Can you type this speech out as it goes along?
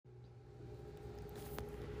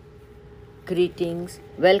Greetings.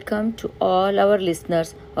 Welcome to all our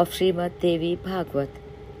listeners of Srimad Devi Bhagavad.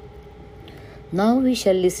 Now we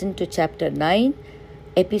shall listen to chapter 9,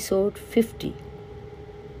 episode 50.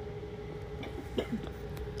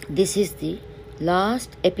 This is the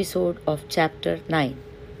last episode of chapter 9.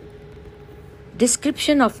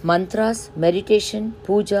 Description of mantras, meditation,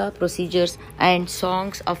 puja, procedures and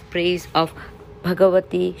songs of praise of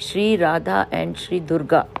Bhagavati, Sri Radha and Sri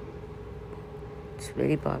Durga. It's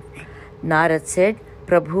very powerful. Narad said,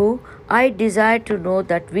 Prabhu, I desire to know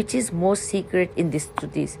that which is most secret in these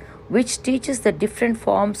Shrutis, which teaches the different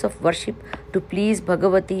forms of worship to please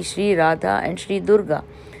Bhagavati, Sri Radha and Sri Durga.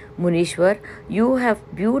 Munishwar, you have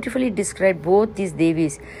beautifully described both these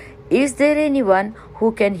Devis. Is there anyone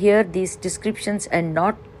who can hear these descriptions and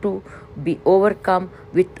not to be overcome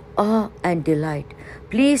with awe and delight?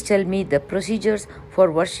 Please tell me the procedures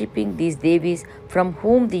for worshipping these Devis from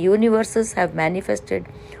whom the universes have manifested,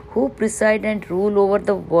 who preside and rule over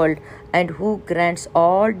the world, and who grants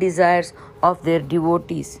all desires of their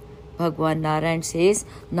devotees. Bhagwan Narayan says,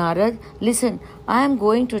 Narad, listen, I am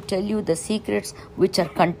going to tell you the secrets which are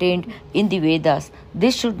contained in the Vedas.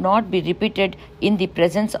 This should not be repeated in the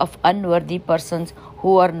presence of unworthy persons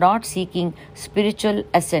who are not seeking spiritual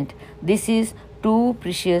ascent. This is too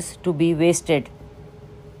precious to be wasted.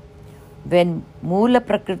 When Moola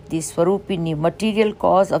Prakriti Swarupini, material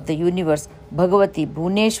cause of the universe, Bhagavati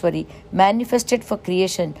Bhuneshwari, manifested for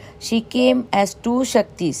creation, she came as two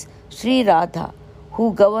Shaktis, Sri Radha,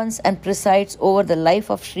 who governs and presides over the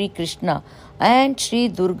life of Sri Krishna, and Sri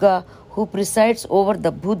Durga, who presides over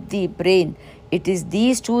the buddhi, brain. It is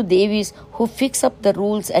these two Devis who fix up the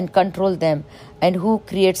rules and control them, and who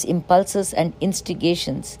creates impulses and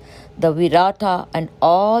instigations. The Virata and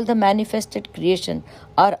all the manifested creation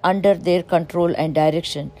are under their control and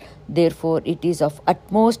direction. Therefore, it is of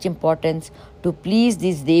utmost importance to please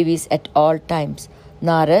these Devis at all times.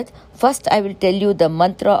 Narad, first I will tell you the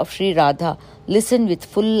mantra of Sri Radha. Listen with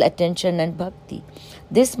full attention and bhakti.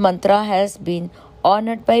 This mantra has been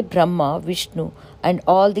honored by Brahma, Vishnu and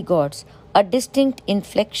all the gods. A distinct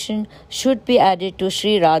inflection should be added to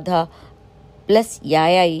Sri Radha plus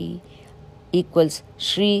Yayai equals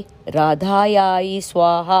Sri Radhayai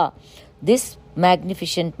Swaha. This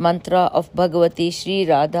magnificent mantra of Bhagavati Sri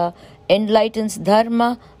Radha enlightens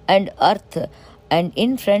dharma and artha, and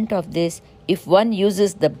in front of this, if one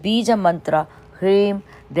uses the Bija mantra Hrim,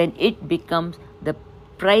 then it becomes the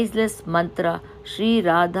priceless mantra Sri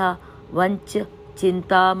Radha Vancha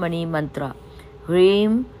Chintamani mantra.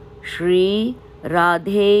 Hrim Shri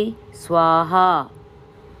Radhe Swaha.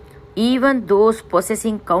 Even those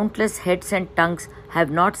possessing countless heads and tongues have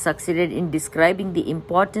not succeeded in describing the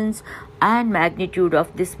importance and magnitude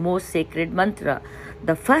of this most sacred mantra.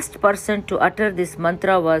 The first person to utter this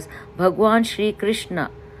mantra was Bhagwan Sri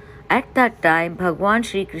Krishna. At that time, Bhagwan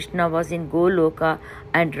Sri Krishna was in Goloka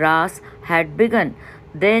and Ras had begun.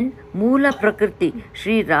 Then Moola Prakriti,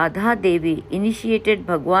 Sri Radha Devi, initiated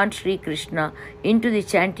Bhagwan Sri Krishna into the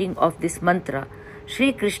chanting of this mantra.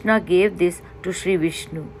 Sri Krishna gave this to Sri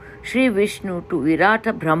Vishnu, Sri Vishnu to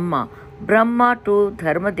Virata Brahma, Brahma to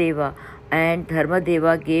Dharmadeva, and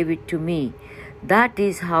Dharmadeva gave it to me. That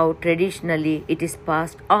is how traditionally it is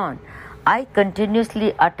passed on. I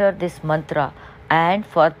continuously utter this mantra, and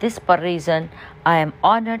for this reason I am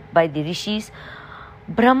honored by the rishis.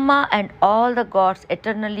 Brahma and all the gods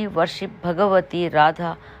eternally worship Bhagavati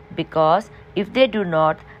Radha, because if they do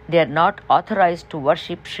not, they are not authorized to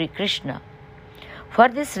worship Sri Krishna. For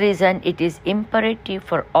this reason, it is imperative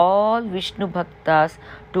for all Vishnu Bhaktas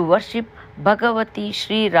to worship Bhagavati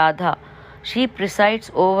Sri Radha. She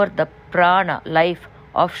presides over the prana, life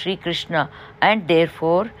of Sri Krishna, and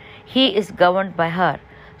therefore he is governed by her.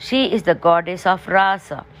 She is the goddess of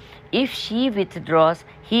rasa. If she withdraws,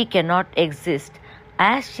 he cannot exist.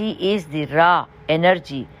 As she is the Ra,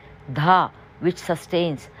 energy, Dha, which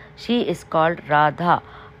sustains, she is called Radha.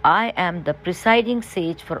 I am the presiding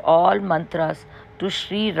sage for all mantras to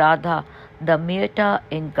Sri Radha, the Meta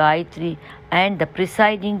in Gayatri, and the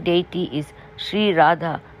presiding deity is Sri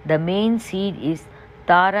Radha. The main seed is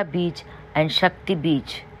Tara Bij and Shakti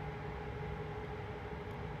Bij.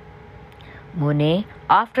 Mune,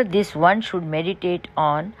 after this one should meditate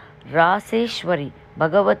on Raseshwari,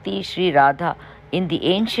 Bhagavati Sri Radha, in the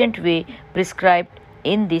ancient way prescribed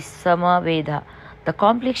in the Samaveda. The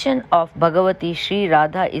complexion of Bhagavati Sri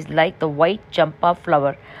Radha is like the white champa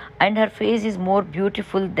flower, and her face is more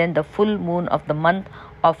beautiful than the full moon of the month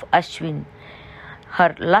of Ashwin.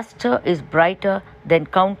 Her luster is brighter than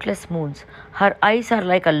countless moons. Her eyes are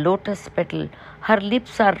like a lotus petal. Her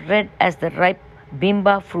lips are red as the ripe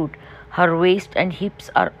bimba fruit. Her waist and hips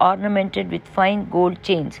are ornamented with fine gold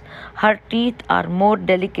chains. Her teeth are more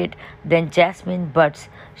delicate than jasmine buds.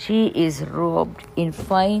 She is robed in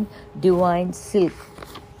fine divine silk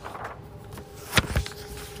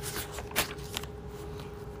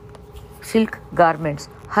garments.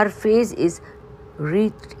 Her face is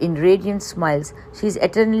wreathed in radiant smiles. She is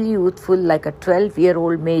eternally youthful like a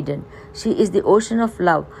 12-year-old maiden. She is the ocean of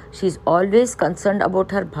love. She is always concerned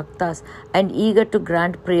about her bhaktas and eager to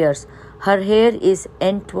grant prayers. Her hair is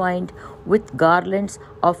entwined with garlands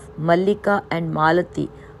of mallika and malati,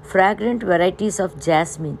 fragrant varieties of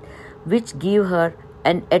jasmine, which give her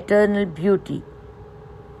an eternal beauty.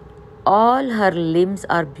 All her limbs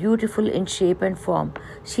are beautiful in shape and form.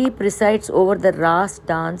 She presides over the Ras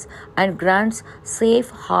dance and grants safe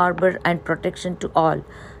harbor and protection to all.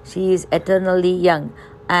 She is eternally young,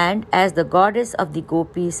 and as the goddess of the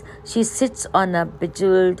gopis, she sits on a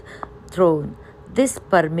bejeweled throne. This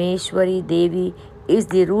Parmeshwari Devi is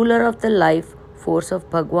the ruler of the life force of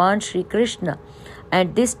Bhagwan Sri Krishna,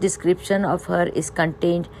 and this description of her is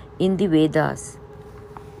contained in the Vedas.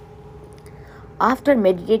 After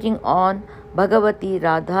meditating on Bhagavati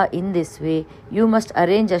Radha in this way, you must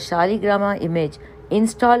arrange a Shaligrama image,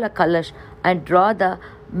 install a kalash, and draw the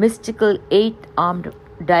mystical 8-armed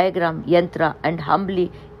diagram yantra and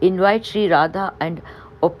humbly invite Sri Radha and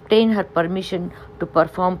obtain her permission to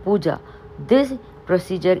perform puja. This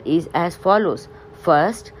procedure is as follows.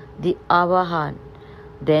 First, the Avahan.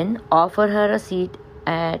 Then offer her a seat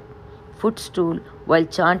at footstool while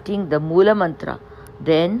chanting the Mula Mantra.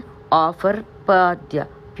 Then offer Padya,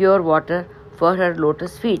 pure water, for her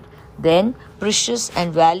lotus feet. Then precious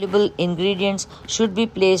and valuable ingredients should be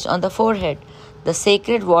placed on the forehead. The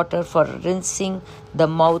sacred water for rinsing the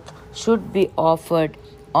mouth should be offered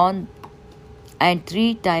on, and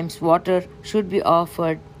 3 times water should be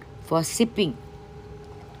offered for sipping.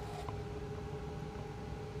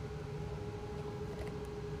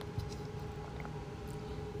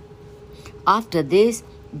 After this,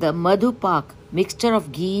 the Madhupak, mixture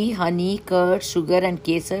of ghee, honey, curd, sugar and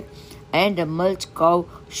kesar, and a mulch cow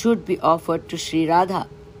should be offered to Sri Radha.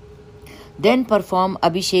 Then perform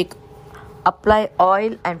Abhishek. Apply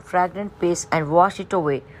oil and fragrant paste and wash it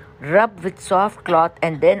away. Rub with soft cloth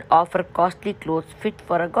and then offer costly clothes fit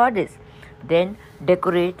for a goddess. Then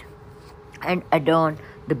decorate and adorn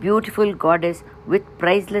the beautiful goddess with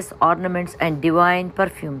priceless ornaments and divine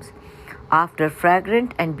perfumes. After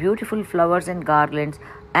fragrant and beautiful flowers and garlands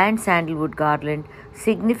and sandalwood garland,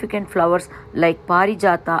 significant flowers like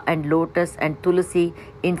parijata and lotus and tulasi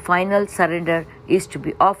in final surrender is to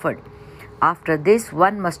be offered. After this,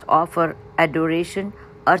 one must offer adoration,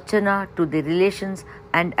 archana to the relations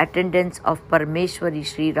and attendants of Parmeshwari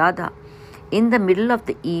Sri Radha. In the middle of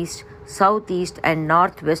the east, southeast and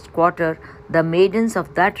northwest quarter, the maidens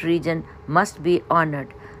of that region must be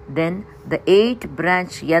honored. Then the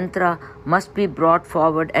 8-branch yantra must be brought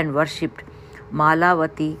forward and worshipped.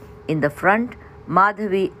 Malavati in the front,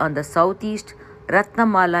 Madhavi on the southeast,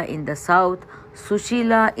 Ratnamala in the south,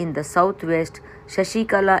 Sushila in the southwest,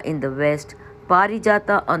 Shashikala in the west,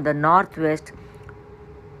 Parijata on the northwest,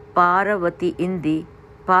 Parvati in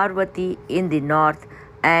the north,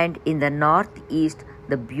 and in the northeast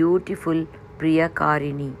the beautiful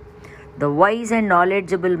Priyakarini. The wise and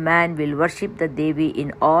knowledgeable man will worship the Devi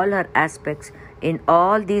in all her aspects in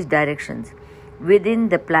all these directions. Within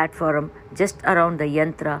the platform, just around the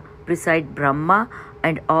yantra, preside Brahma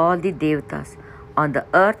and all the Devatas. On the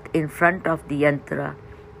earth in front of the yantra,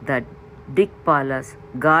 the Dikpalas,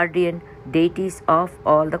 guardian deities of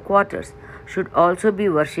all the quarters, should also be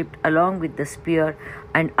worshipped along with the spear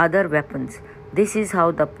and other weapons. This is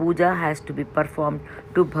how the puja has to be performed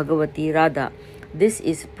to Bhagavati Radha. This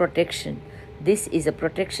is protection. This is a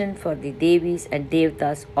protection for the Devis and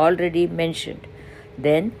Devatas already mentioned.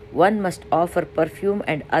 Then one must offer perfume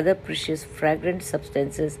and other precious fragrant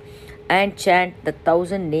substances and chant the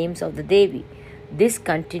 1,000 names of the Devi. This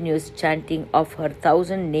continuous chanting of her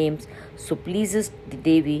 1,000 names so pleases the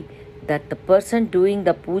Devi that the person doing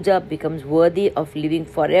the puja becomes worthy of living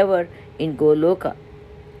forever in Goloka.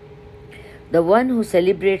 The one who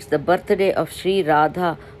celebrates the birthday of Sri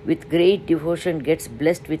Radha with great devotion gets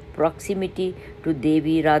blessed with proximity to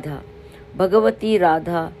Devi Radha. Bhagavati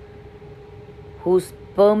Radha, whose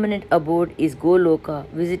permanent abode is Goloka,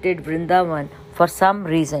 visited Vrindavan for some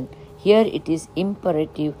reason. Here it is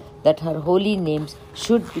imperative that her holy names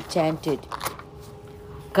should be chanted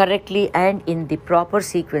correctly and in the proper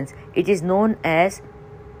sequence. It is known as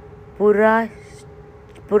Puras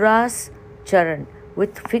Charan.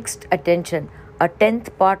 With fixed attention, a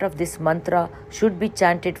 10th part of this mantra should be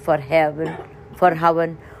chanted for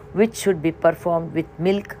Havan, which should be performed with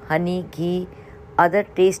milk, honey, ghee, other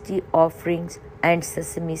tasty offerings, and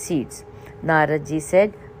sesame seeds. Naradji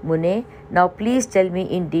said, Mune, now please tell me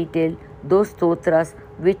in detail those stotras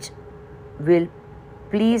which will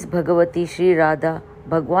please Bhagavati Sri Radha.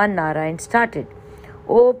 Bhagwan Narayan started.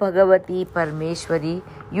 O Bhagavati Parmeshwari,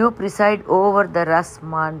 you preside over the Ras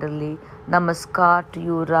Mandali. Namaskar to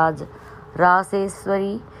you,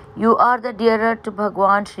 Raseswari. You are the dearer to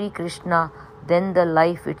Bhagwan Sri Krishna than the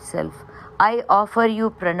life itself. I offer you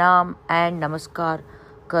pranam and namaskar.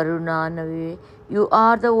 Karunanave, you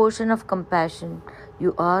are the ocean of compassion.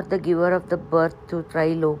 You are the giver of the birth to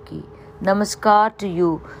Triloki. Namaskar to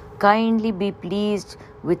you. Kindly be pleased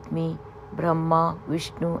with me. Brahma,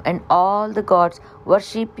 Vishnu and all the gods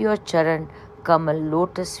worship your charan, Kamal,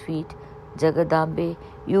 lotus feet. Jagadambe,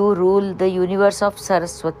 you rule the universe of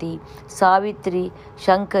Saraswati, Savitri,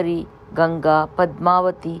 Shankari, Ganga,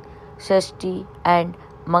 Padmavati, Shashti and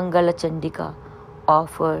Mangala Chandika.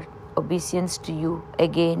 Offer obeisance to you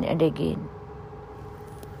again and again.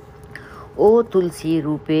 O Tulsi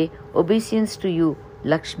Rupe, obeisance to you.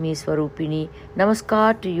 Lakshmi Swarupini,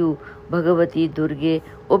 namaskar to you. Bhagavati Durge,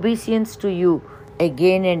 obeisance to you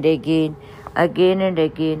again and again, again and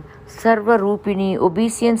again. Sarva Rupini,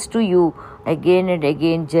 obeisance to you again and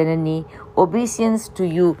again. Janani, obeisance to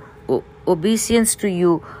you, obeisance to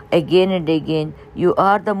you again and again. You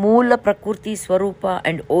are the Moola Prakriti Swarupa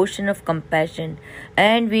and ocean of compassion,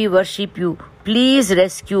 and we worship you. Please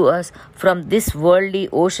rescue us from this worldly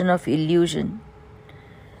ocean of illusion.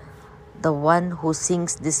 The one who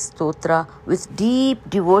sings this stotra with deep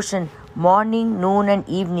devotion morning, noon and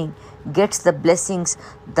evening gets the blessings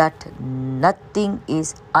that nothing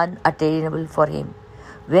is unattainable for him.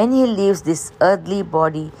 When he leaves this earthly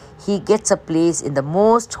body, he gets a place in the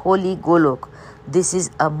most holy Golok. This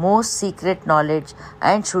is a most secret knowledge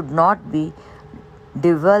and should not be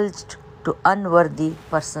divulged to unworthy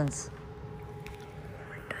persons.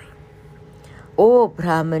 O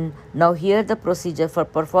Brahman, now hear the procedure for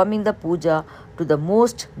performing the puja to the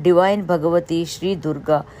most divine Bhagavati Sri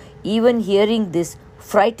Durga. Even hearing this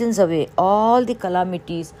frightens away all the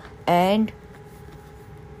calamities and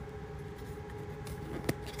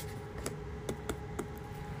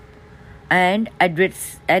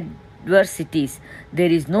adversities. There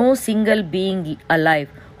is no single being alive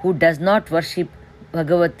who does not worship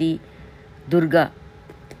Bhagavati Durga,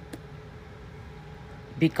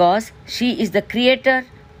 because she is the creator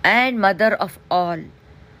and mother of all,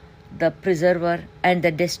 the preserver and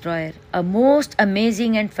the destroyer. A most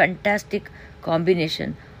amazing and fantastic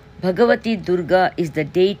combination. Bhagavati Durga is the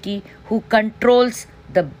deity who controls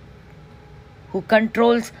the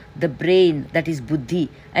brain, that is buddhi,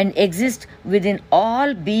 and exists within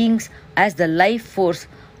all beings as the life force,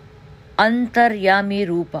 Antaryami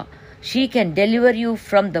Rupa. She can deliver you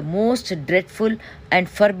from the most dreadful and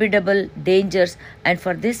formidable dangers, and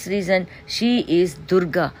for this reason she is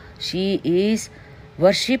Durga. She is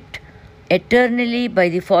worshipped eternally by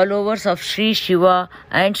the followers of Sri Shiva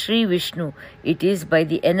and Sri Vishnu. It is by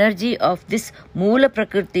the energy of this Moola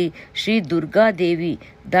Prakriti, Sri Durga Devi,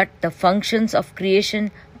 that the functions of creation,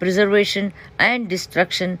 preservation and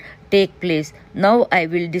destruction take place. Now I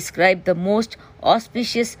will describe the most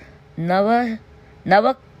auspicious Navakshar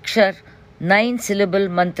 9-syllable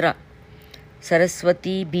mantra.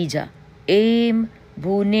 Saraswati Bija, Aim,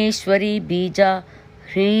 Bhuneshwari Bija,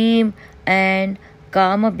 Hrim and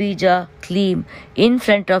Kama Bija, Kleem. In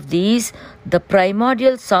front of these, the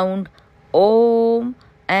primordial sound Om,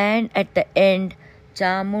 and at the end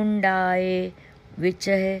Chamundaye, which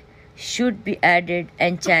should be added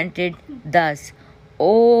and chanted thus: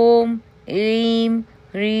 Om, Hrim,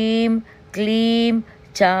 Hrim, Kleem,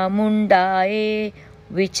 Chamundaye,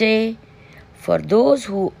 which for those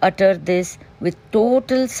who utter this with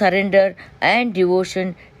total surrender and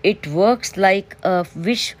devotion, it works like a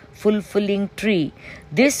wish-fulfilling tree.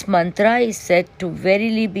 This mantra is said to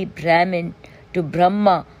verily be Brahmin to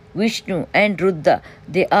Brahma, Vishnu and Rudra.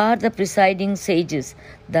 They are the presiding sages.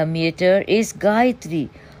 The meter is Gayatri,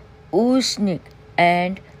 Ushnik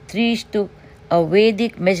and Trishtuk, a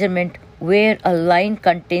Vedic measurement where a line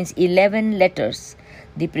contains 11 letters.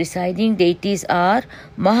 The presiding deities are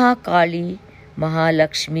Mahakali,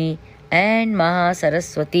 Mahalakshmi and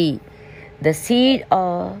Mahasaraswati. The seed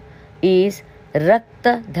is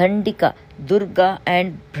Rakta Dhandika, Durga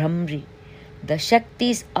and Brahmri. The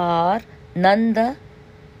Shaktis are Nanda,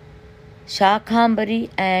 Shakhambari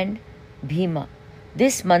and Bhima.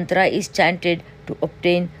 This mantra is chanted to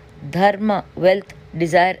obtain dharma, wealth,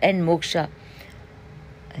 desire and moksha.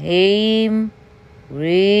 Aim,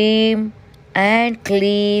 Reem and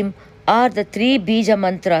Kleem are the three Bija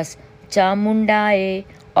mantras. Chamundaye,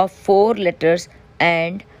 of 4 letters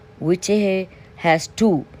and Vichehe has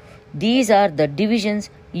 2. These are the divisions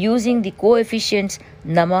using the coefficients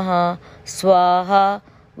Namaha, Swaha,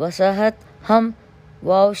 Vasahat, Ham,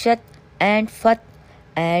 Vaushat and Fat,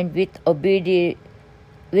 and with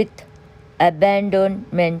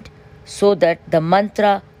abandonment, so that the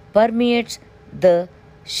mantra permeates the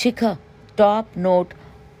shikha, top knot,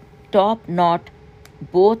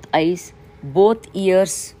 both eyes, both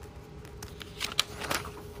ears,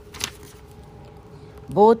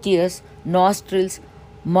 nostrils,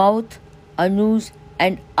 mouth, anus,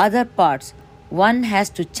 and other parts. One has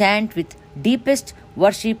to chant with deepest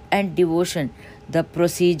worship and devotion. The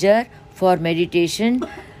procedure for meditation.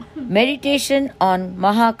 Meditation on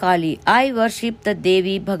Mahakali. I worship the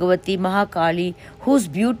Devi Bhagavati Mahakali, whose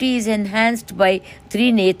beauty is enhanced by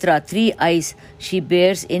 3 netra, 3 eyes. She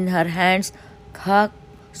bears in her hands khak,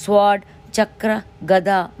 sword, chakra,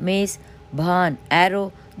 gada, mace, bhan,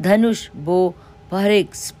 arrow, dhanush, bow,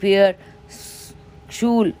 parig, spear,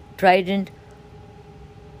 shul, trident,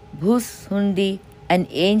 bhushundi, an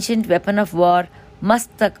ancient weapon of war,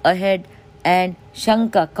 mastak, a head, and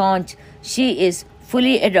shanka, conch. She is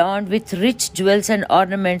fully adorned with rich jewels and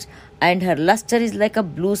ornaments, and her luster is like a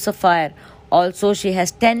blue sapphire. Also, she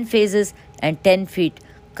has 10 faces and 10 feet.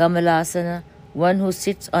 Kamalasana, one who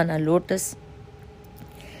sits on a lotus.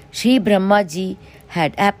 Sri Brahmaji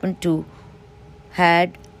had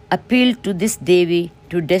appealed to this Devi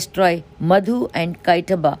to destroy Madhu and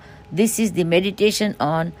Kaitaba. This is the meditation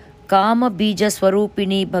on Kama Bija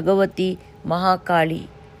Swarupini Bhagavati Mahakali.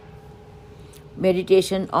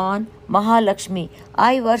 Meditation on Mahalakshmi.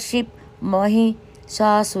 I worship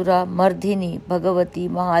Mahishasura Mardhini Bhagavati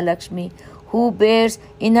Mahalakshmi, who bears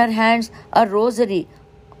in her hands a rosary,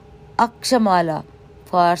 Akshamala,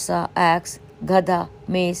 Farsa, axe, Gada,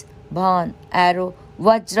 mace, Bhan, arrow,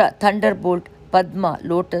 Vajra, thunderbolt, Padma,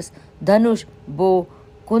 lotus, Dhanush, bow,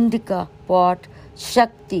 Kundika, pot,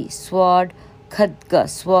 Shakti, sword, Khadga,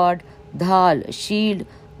 sword, Dhal, shield,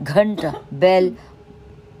 Ghanta, bell,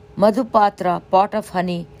 Madhupatra, pot of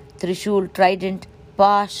honey, Trishul, trident,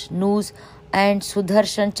 Pash, noose, and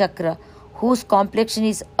Sudarshan Chakra, whose complexion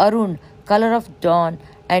is Arun, color of dawn,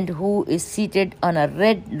 and who is seated on a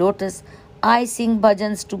red lotus. I sing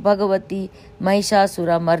bhajans to Bhagavati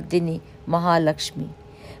Mahishasura Mardini Mahalakshmi.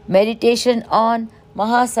 Meditation on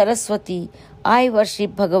Mahasaraswati. I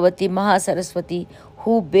worship Bhagavati Mahasaraswati,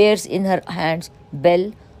 who bears in her hands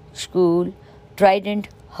bell, school, trident,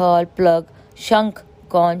 hall, plug, shank,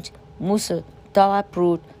 conch, musal,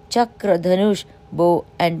 taproot, chakra, dhanush, bow,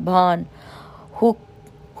 and bhan,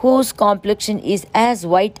 whose complexion is as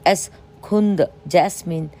white as khund,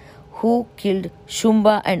 jasmine, who killed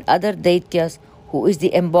Shumba and other Daityas, who is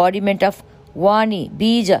the embodiment of Vani,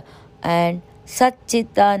 Bija, and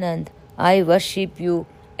Satchitanand. I worship you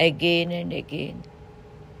again and again.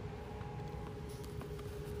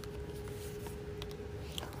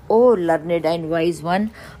 O learned and wise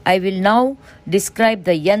one, I will now describe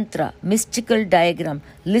the yantra, mystical diagram.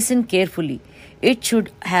 Listen carefully. It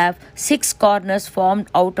should have 6 corners formed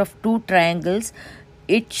out of 2 triangles.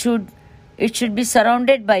 It should be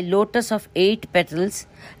surrounded by lotus of 8 petals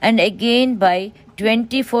and again by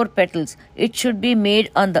 24 petals. It should be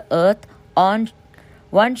made on the earth.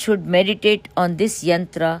 One should meditate on this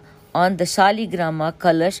yantra on the Shaligrama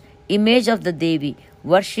Kalash, image of the Devi.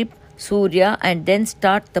 Worship Surya and then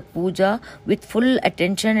start the puja with full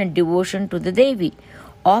attention and devotion to the Devi.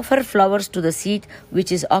 Offer flowers to the seat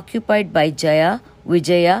which is occupied by Jaya,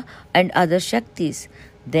 Vijaya and other Shaktis.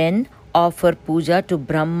 Then offer puja to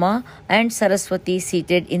Brahma and Saraswati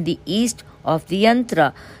seated in the east of the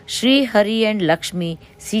yantra, Sri Hari and Lakshmi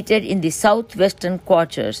seated in the southwestern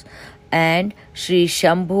quarters, and Sri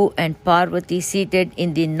Shambhu and Parvati seated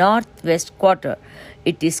in the northwest quarter.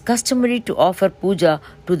 It is customary to offer puja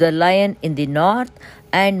to the lion in the north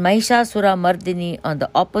and Mahishasura Mardini on the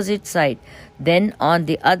opposite side. Then on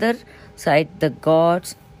the other side, the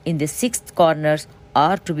gods in the 6 corners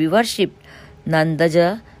are to be worshipped: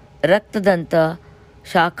 Nandaja, Raktadanta,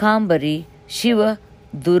 Shakhambari, Shiva,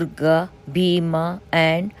 Durga, Bhima,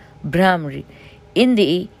 and Brahmari. In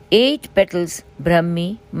the 8 petals,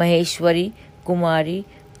 Brahmi, Maheshwari, Kumari,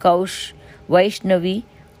 Kaush, Vaishnavi,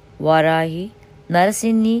 Varahi,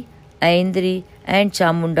 Narasimhi, Aindri, and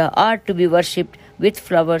Chamunda are to be worshipped with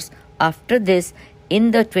flowers. After this,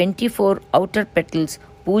 in the 24 outer petals,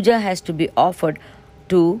 puja has to be offered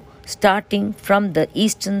to, starting from the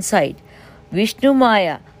eastern side: Vishnu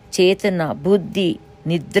Maya, Chetana, Buddhi,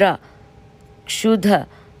 Nidra, Kshuddha,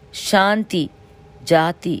 Shanti,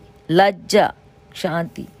 Jati, Lajja,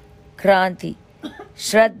 Shanti, Kranti,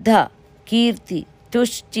 Shraddha, Kirti,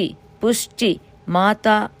 Tushti, Pushti,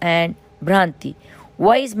 Mata, and Bhranti.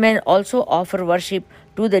 Wise men also offer worship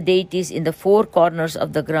to the deities in the four corners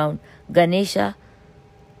of the ground: Ganesha,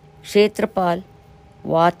 Kshetrapal,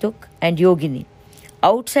 Vatuk, and Yogini.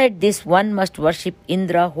 Outside this, one must worship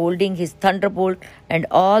Indra holding his thunderbolt and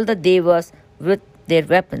all the devas with their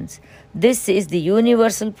weapons. This is the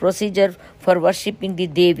universal procedure for worshipping the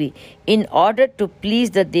Devi. In order to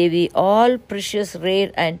please the Devi, all precious,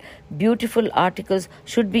 rare, and beautiful articles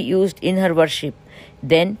should be used in her worship.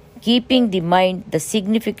 Then, keeping in mind the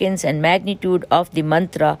significance and magnitude of the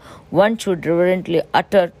mantra, one should reverently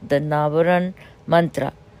utter the Navaran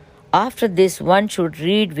mantra. After this, one should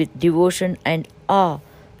read with devotion and awe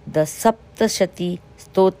the Saptashati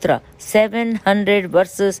Stotra, 700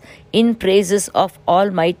 verses in praises of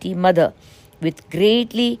Almighty Mother, which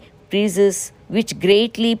greatly pleases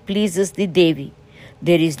the Devi.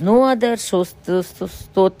 There is no other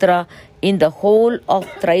stotra in the whole of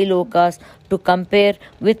Trilokas to compare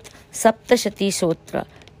with Saptashati Stotra.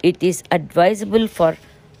 It is advisable for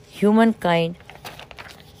humankind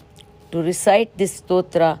to recite this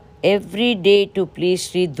stotra every day to please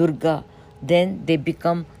Sri Durga. Then they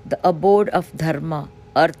become the abode of Dharma,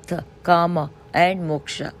 Artha, Kama, and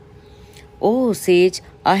Moksha. O sage,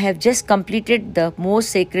 I have just completed the most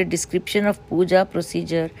sacred description of puja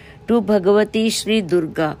procedure to Bhagavati Sri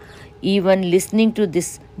Durga. Even listening to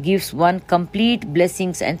this gives one complete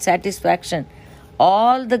blessings and satisfaction.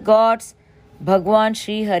 All the gods, Bhagwan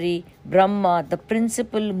Sri Hari, Brahma, the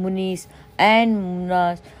principal Munis and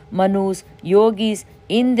Manus, yogis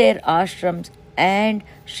in their ashrams, and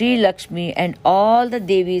Sri Lakshmi and all the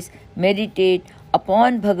Devis meditate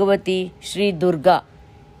upon Bhagavati Sri Durga.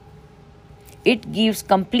 It gives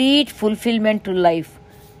complete fulfillment to life.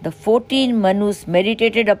 The 14 Manus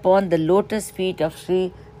meditated upon the lotus feet of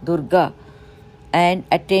Sri Durga and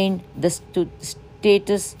attained the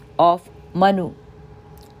status of Manu.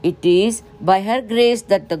 It is by her grace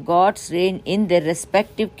that the gods reign in their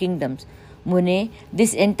respective kingdoms. Mune,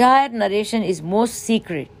 this entire narration is most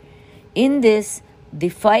secret. In this, the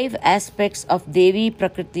 5 aspects of Devi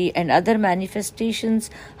Prakriti and other manifestations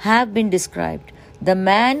have been described. The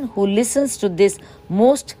man who listens to this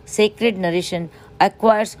most sacred narration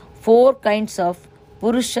acquires 4 kinds of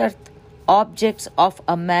Purusharth, objects of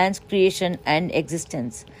a man's creation and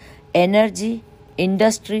existence: energy,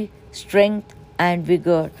 industry, strength, and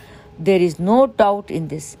vigor. There is no doubt in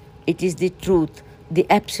this. It is the truth, the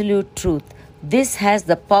absolute truth. This has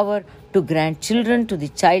the power to grant children to the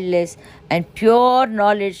childless and pure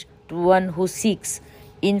knowledge to one who seeks.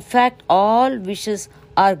 In fact, all wishes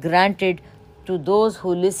are granted to those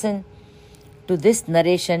who listen to this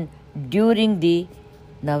narration during the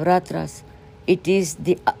Navratras. It is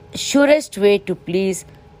the surest way to please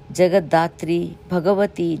Jagaddatri,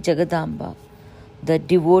 Bhagavati Jagadamba. The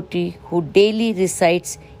devotee who daily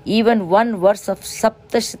recites even one verse of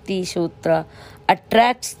Saptashati Stotra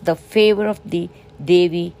attracts the favor of the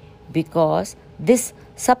Devi, because this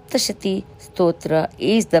Saptashati Stotra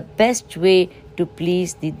is the best way to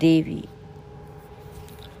please the Devi.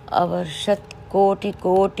 Our Shat Koti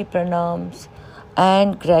Pranams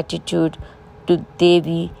and gratitude to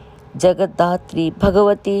Devi Jagaddatri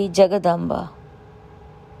Bhagavati Jagadamba.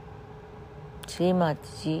 Shri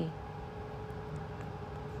Mataji,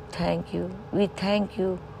 thank you. We thank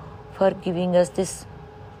you for giving us this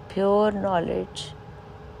pure knowledge.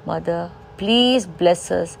 Mother, please bless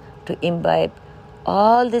us to imbibe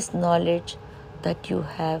all this knowledge that you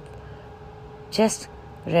have just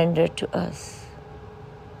rendered to us.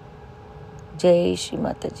 Jai Shri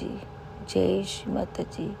Mataji, Jai Shri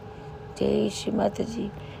Mataji, Jai Shri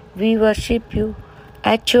Mataji. We worship you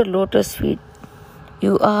at your lotus feet.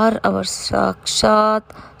 You are our Sakshat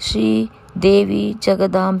Shri Devi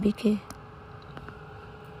Jagadambike.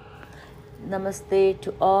 Namaste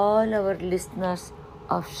to all our listeners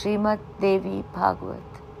of Srimad Devi Bhagavad.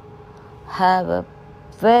 Have a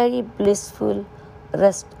very blissful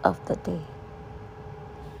rest of the day.